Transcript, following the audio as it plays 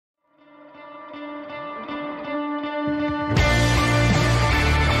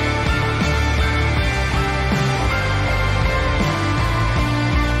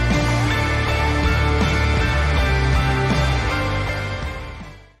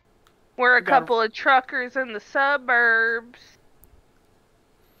We're a couple of truckers in the suburbs.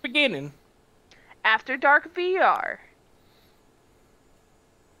 Beginning. After Dark VR.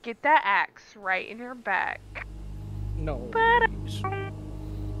 Get that axe right in your back. No.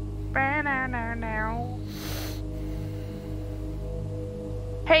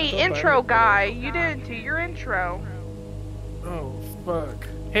 Hey, intro guy, you didn't do your intro. Oh, fuck.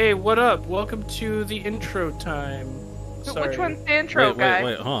 Hey, what up? Welcome to the intro time. Sorry. Which one's the intro guy?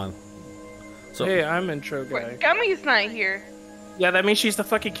 Wait, hold on. So, hey, I'm intro guy. Wait, Gummy's not here. Yeah, that means she's the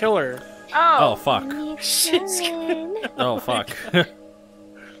fucking killer. Oh. Oh, fuck. Oh, fuck.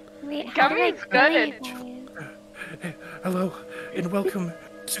 Wait, Gummy's good. Hello, and welcome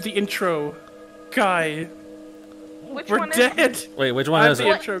to the intro guy. Which We're one dead. is Wait, which one I'm is the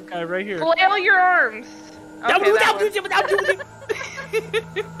it? intro guy right here. Flail your arms. Okay,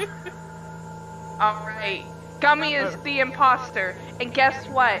 Alright. Gummy is the imposter. And guess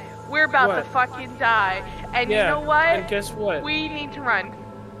what? We're about to fucking die. And Yeah, you know what? and guess what? We need to run.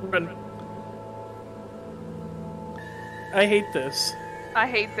 Run. I hate this. I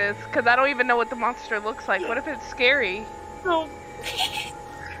hate this, because I don't even know what the monster looks like. What if it's scary? No.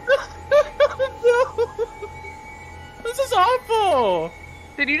 No. This is awful.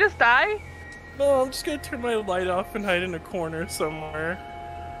 Did you just die? No, I'm just gonna turn my light off and hide in a corner somewhere.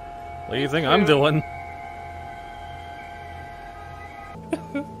 What do you think I'm doing?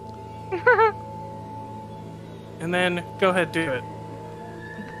 And then, go ahead, do it.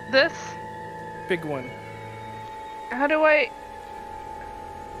 This? Big one. How do I...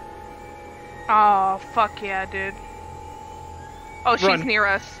 Oh, fuck yeah, dude. Oh, she's Run. near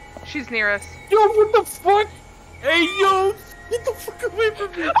us. She's near us. Yo, what the fuck? Hey, yo! Get the fuck away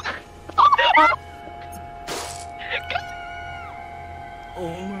from me!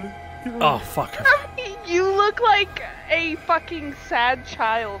 Oh my god. Oh, fuck. You look like a fucking sad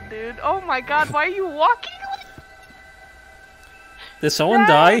child, dude. Oh my god, why are you walking like Did someone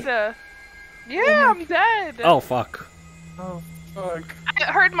die? that? Yeah, I'm dead. Oh, fuck. Oh, fuck. I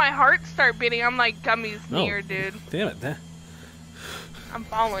heard my heart start beating. I'm like, Gummy's No. near, dude. Damn it. I'm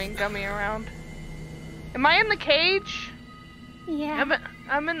following Gummy around. Am I in the cage? Yeah.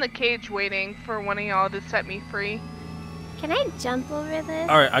 I'm in the cage waiting for one of y'all to set me free. Can I jump over this?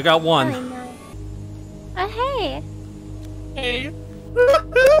 Alright, I got one. Probably not. Oh, hey. Hey.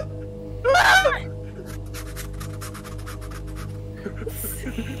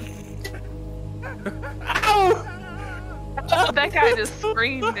 Ow! That guy just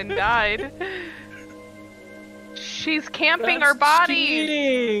screamed and died. She's camping That's our bodies.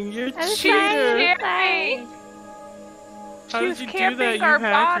 cheating. You're I'm cheating. sorry. How did She's you do camping that, you our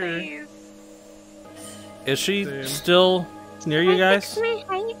hacker? bodies. Is she Damn. still near you Can I guys? fix my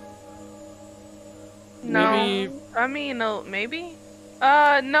height? No, Maybe- I mean, no, maybe.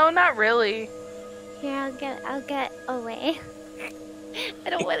 No, not really. Here, I'll get away. I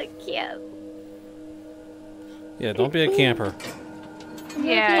don't want to camp. Yeah, don't be a camper. I'm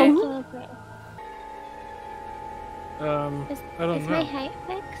Yeah. gonna be a camper. I don't Is my know. height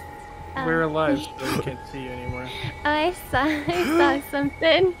fixed? We're alive, so we can't see you anymore. Oh, I saw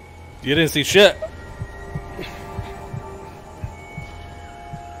something. You didn't see shit.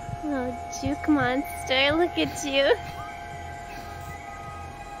 Oh, juke monster, look at you.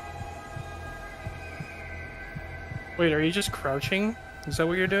 Wait, are you just crouching? Is that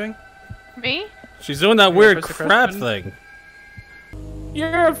what you're doing? Me? She's doing that weird press the crab crouch thing.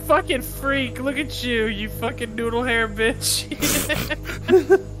 You're a fucking freak. Look at you, you fucking noodle hair bitch.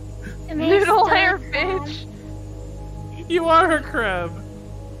 Am I Noodle still hair, alive? bitch. You are her crab.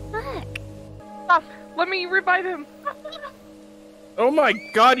 Fuck. Stop. Let me revive him. Oh my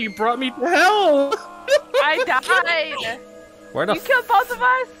god, you brought me to hell! I died. Where the You killed both of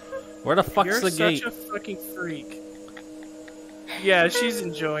us? Where the fuck's You're the such gate? a fucking freak. Yeah, she's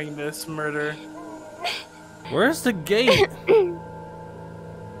enjoying this murder. Where's the gate?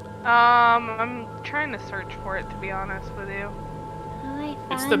 I'm trying to search for it, to be honest with you. Oh, I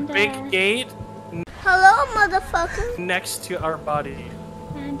It's the found big gate Hello, motherfucker. next to our body.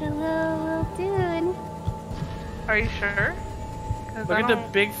 Found a little dude. Are you sure? 'Cause Look I at the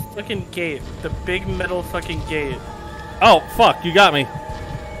don't- big fucking gate. The big metal fucking gate. Oh, fuck, you got me.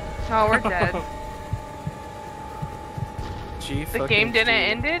 Oh, we're dead. Gee, The fucking game didn't G.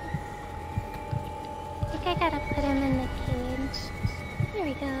 end it? I think I gotta put him in the cage. There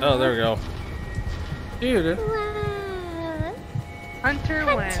we go. Oh, there we go. Dude, Wow. Hunter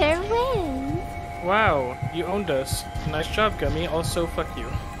wins. Hunter wins. wow, you owned us. Nice job, Gummy. Also, fuck you.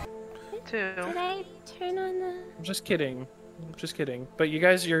 Two. Did I turn on the... I'm just kidding. I'm just kidding. But you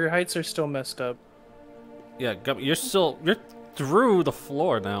guys, your heights are still messed up. Yeah, you're still... through the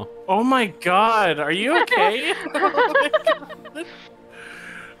floor now. Oh my god, are you okay? Oh my god.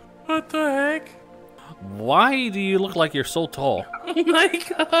 What the heck? Why do you look like you're so tall? Oh my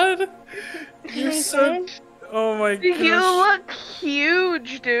god. You're so... Oh my god. You look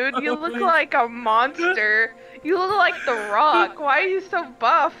huge, dude. You look like a monster. You look like The Rock. Why are you so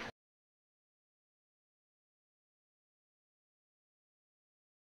buff?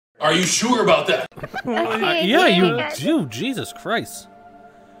 Are you sure about that? Okay, Yeah, here we you go. do. Jesus Christ.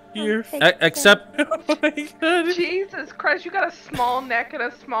 You're... Except, Oh my god. Jesus Christ, you got a small neck and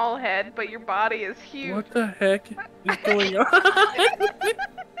a small head, but your body is huge. What the heck is going on?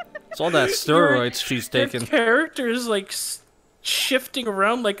 it's all that steroids she's Your taking. character is like shifting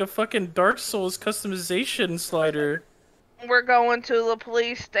around like a fucking Dark Souls customization slider. We're going to the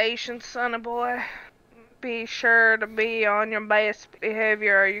police station, sonny boy. Be sure to be on your best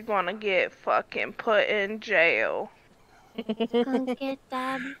behavior or you're gonna get fucking put in jail. Gonna get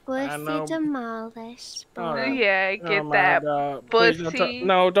that know. pussy demolished. Alright. Yeah, get Oh my that God. Please don't pussy.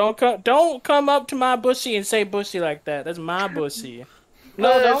 No, don't come up to my bussy and say bussy like that. That's my bussy.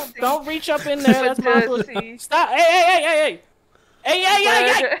 No, Pussy. don't reach up in there. That's my bussy. Pussy. Stop! Hey!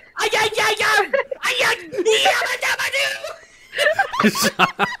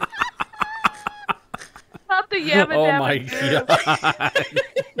 Not the yabba Oh dabba my doo. god.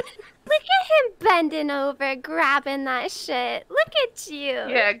 Look at him bending over, grabbing that shit. Look at you.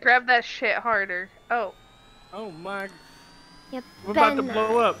 Yeah, grab that shit harder. Oh. Oh my! You We're about to bend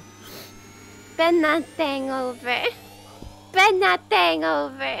blow up. Bend that thing over. Bend that thing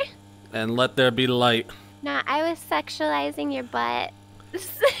over. And let there be light. No, I was sexualizing your butt.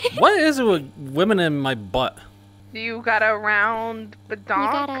 What is it with women in my butt? You got a round You badonk?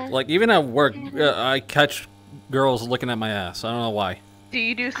 gotta. Like, even at work, I catch girls looking at my ass. I don't know why. Do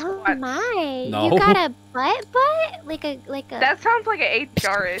you do Oh squats? my! No. You got a butt? Like a. That sounds like an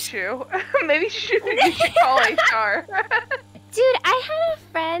HR issue. Maybe you should call HR. Dude, I had a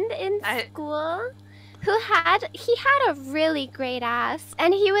friend in I- school who had a really great ass,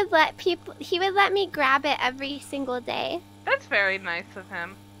 and he would let me grab it every single day. That's very nice of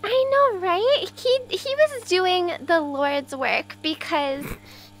him. I know, right? He was doing the Lord's work because it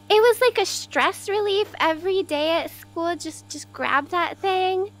was like a stress relief every day at school. Just grab that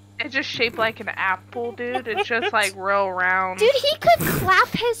thing. It's just shaped like an apple, dude. It's just like real round. Dude, he could clap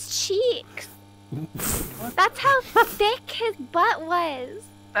his cheeks. That's how thick his butt was.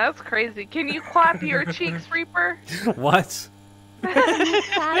 That's crazy. Can you clap your cheeks, Reaper? What?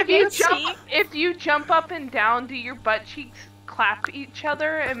 Clap your cheeks. If you jump up and down, do your butt cheeks clap each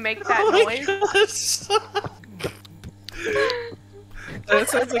other and make that Oh my noise? gosh. That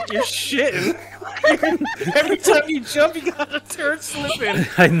sounds like you're shitting. Every time you jump, you got a turd slipping.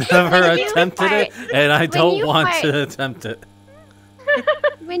 I never When you attempted it, fart- and I don't you want fart- to attempt it.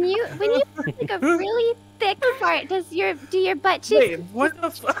 When you like a really thick fart, do your butt cheeks Wait, what the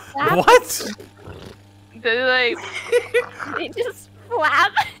fuck? flap? What? They They just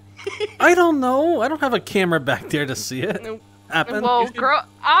flap. I don't know. I don't have a camera back there to see it happen. well,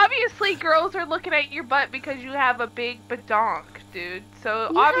 obviously girls are looking at your butt because you have a big badonk, dude. So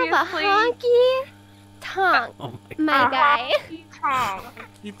You obviously have a honky tonk, Oh my a guy. honky tonk.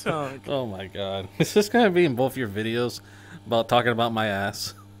 You tongue. Oh my god. Is this gonna be in both your videos about talking about my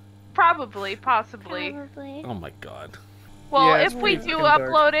ass? Probably, possibly. Probably. Oh my god. Well, Yeah, if it's we pretty do fucking dark.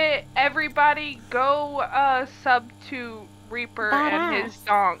 upload it, everybody go sub to Reaper and his Badass.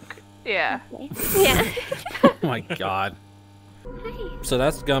 donk. Yeah. Yeah. Oh my god. Hi. So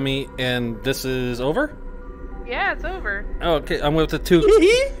that's Gummy, and this is over? Yeah, it's over. Oh, okay, I'm with the two.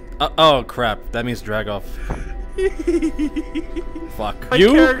 Oh crap, that means Dragawh. Fuck. My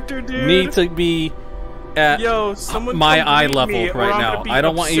You character, dude. need to be at Yo, someone my come eye meet level me, or right I'm now. gonna be I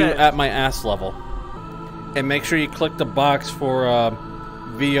don't want you upset. at my ass level. And make sure you click the box for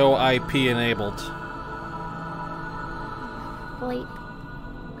VoIP enabled. Bleep.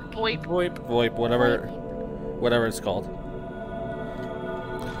 Bleep. VoIP. VoIP, whatever it's called.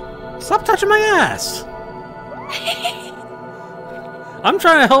 Stop touching my ass! I'm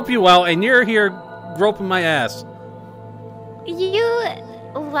trying to help you out, and you're here groping my ass. You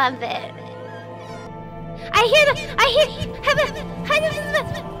love it.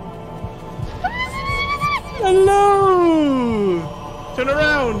 Hello! Turn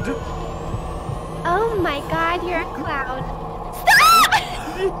around! Oh my god, you're a cloud. Stop!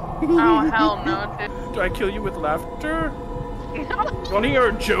 Oh, hell no, dude. Do I kill you with laughter? You wanna hear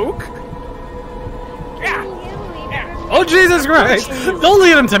a joke? Oh, Jesus Christ! Don't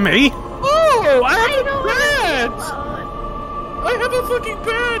lead him to me! Oh, I have a don't pet! Oh, I have a fucking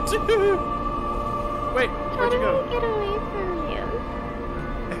pet! Wait, how where'd do you go? I get away from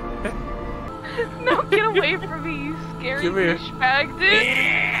No, get away from me, you scary Come here. douchebag, dude.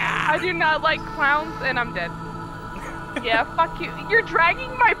 I do not like clowns, and I'm dead. Yeah, fuck you. You're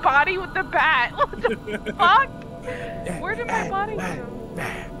dragging my body with the bat. What the fuck? Where did my body go?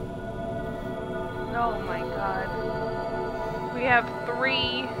 Oh my god. We have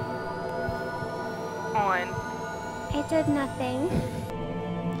 3 on. I did nothing.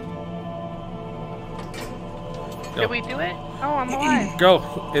 Go. Did we do it? Oh, I'm alive. Go.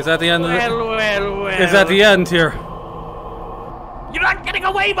 Is that the end of the... Well. Is that the end here? You're not getting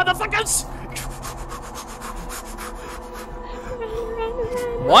away, motherfuckers!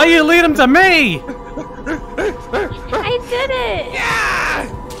 Why you lead him to me? I did it!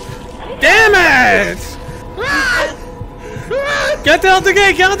 Damn it! Get out the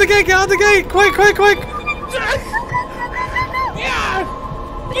gate! Get out the gate! Get out the gate! Quick! Quick! Quick! Yes!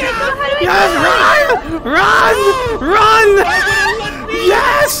 Run! Run! Run!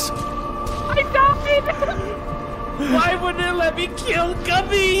 Yes! I died! Why wouldn't it let me kill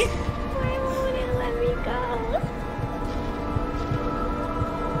Gummy? Why won't it let me go?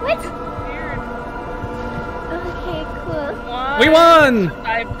 What? Weird. Okay, cool. We won!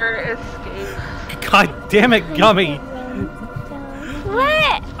 Sniper escape. God damn it, Gummy! What?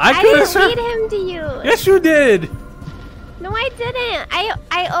 I I could've didn't sure- lead him to you. Yes, you did! No, I didn't.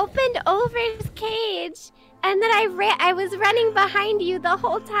 I opened Over's cage, and then I was running behind you the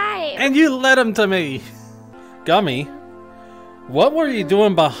whole time. And you led him to me! Gummy, what were you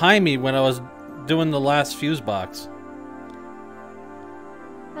doing behind me when I was doing the last fuse box?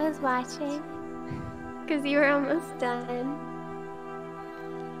 I was watching, because you were almost done.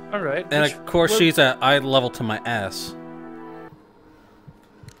 Alright. And of course she's at eye level to my ass.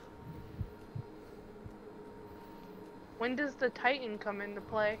 When does the Titan come into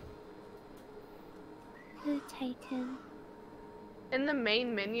play? The Titan. In the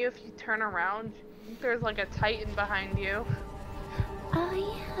main menu, if you turn around, there's like a Titan behind you. Oh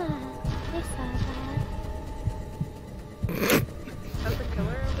yeah, I saw that. That's a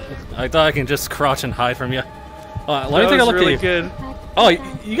killer of it? I thought I can just crouch and hide from you. Let me That take a was look really at you. good. Oh,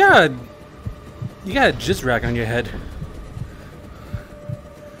 you got a jizz rag on your head.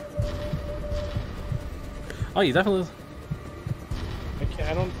 Oh, you definitely.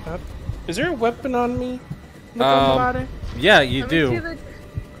 I don't have... Is there a weapon on me? Body? Yeah, you Let me see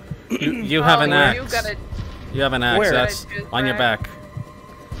do. the- You have an Oh, axe. You got a You have an axe. Where? That's Got a jizz on your rag. back.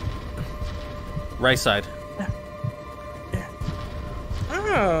 Right side.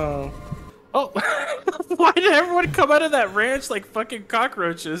 Oh. Oh. Why did everyone come out of that ranch like fucking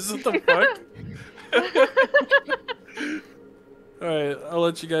cockroaches? What the fuck? Alright, I'll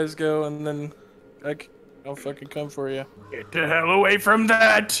let you guys go and then I'll fucking come for you. Get the hell away from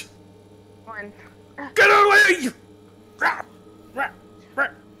that! one. Get away!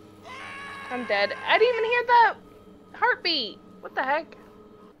 I'm dead. I didn't even hear the heartbeat. What the heck?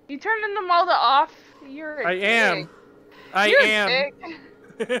 You turning them all to off? You're a I dick. am. I You're am. A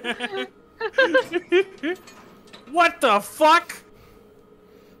dick. What the fuck?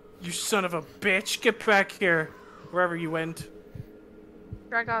 You son of a bitch. Get back here. Wherever you went.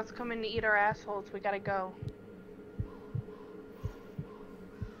 Dragawh's coming to eat our assholes. We gotta go.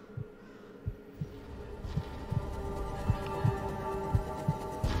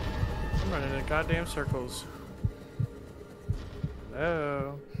 I'm running in goddamn circles.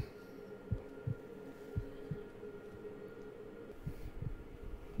 Oh.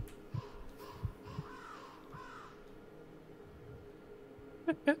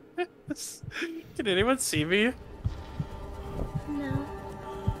 Can anyone see me? No.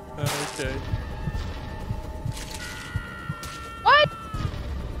 Okay. What?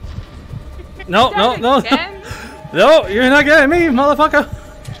 No, no, no, Again? no! You're not getting me, motherfucker!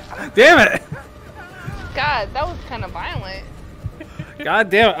 Damn it! God, that was kind of violent. God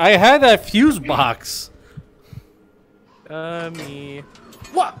damn it! I had that fuse box. Me.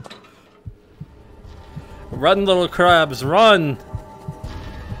 What? Run, little crabs, run!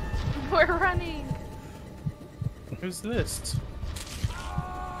 We're running. Who's this?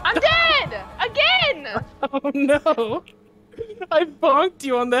 I'm dead! Again! Oh no! I bonked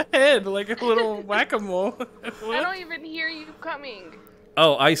you on the head like a little whack-a-mole. I don't even hear you coming.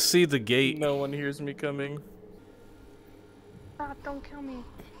 Oh, I see the gate. No one hears me coming. Stop, don't kill me.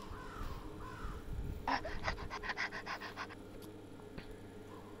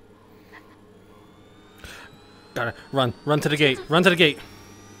 Gotta run, run to the gate, run to the gate.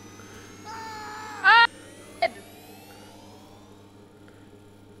 Ah!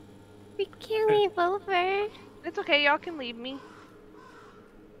 We can't leave over. It's okay, y'all can leave me.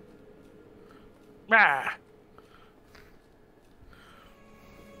 Ah.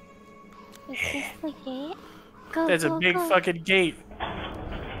 Is this the gate? Go, That's go, a big go. fucking gate.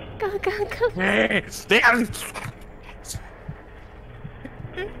 Go, go, go. Hey, stand.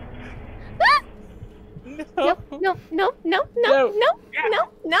 Nope, nope, nope, nope, nope, nope,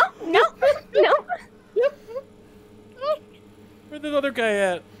 nope, nope, nope, nope. Where'd the other guy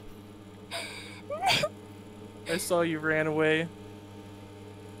at? I saw you ran away.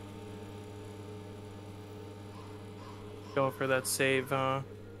 Going for that save, huh?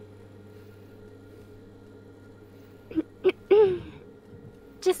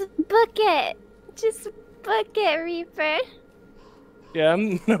 Just book it. Just book it, Reaper. Yeah,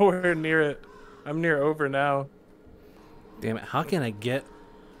 I'm nowhere near it. I'm near over now. Damn it, how can I get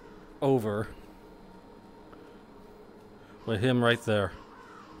over with him right there?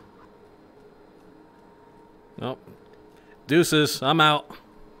 Nope. Deuces, I'm out.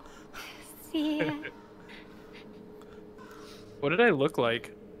 See ya. What did I look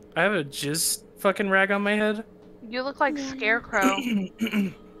like? I have a jizz fucking rag on my head? You look like Scarecrow.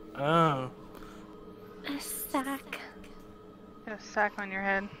 Oh. A sack. Got a sack on your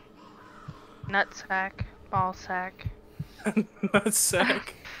head. Nut sack. Ball sack. Not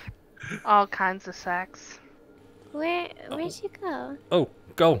sack. All kinds of sacks. Where'd you go? Oh,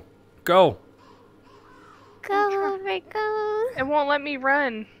 go. Go. Go over, go. It won't let me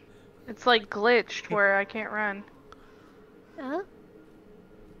run. It's like glitched where I can't run. Oh?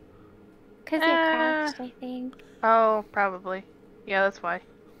 Because you're crouched, I think. Oh, probably. Yeah, that's why.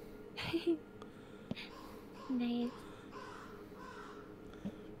 Nice.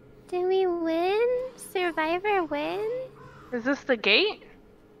 Did we win? Survivor win? Is this the gate?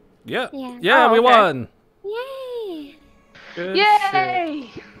 Yeah. Yeah. Yeah, Oh, we okay. won. Yay! Good Yay!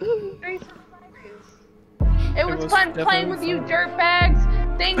 shit. 3 survivors. It was was fun playing with definitely you, fun. dirtbags.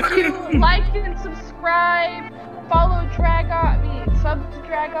 Thank you. Like and subscribe. Follow Dragawh. Sub to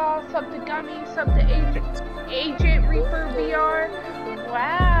Dragawh. Sub to Gummy. Sub to AgentReaperVR.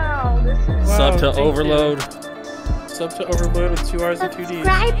 Wow, this is. Wow, Sub to thank you. Overload. Sub to Overload with 2 R's and 2 D's.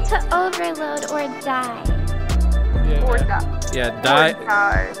 Subscribe to Overload or die. Yeah. Or die. Yeah, die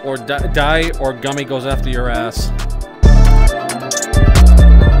Or die. or die or Gummy goes after your ass.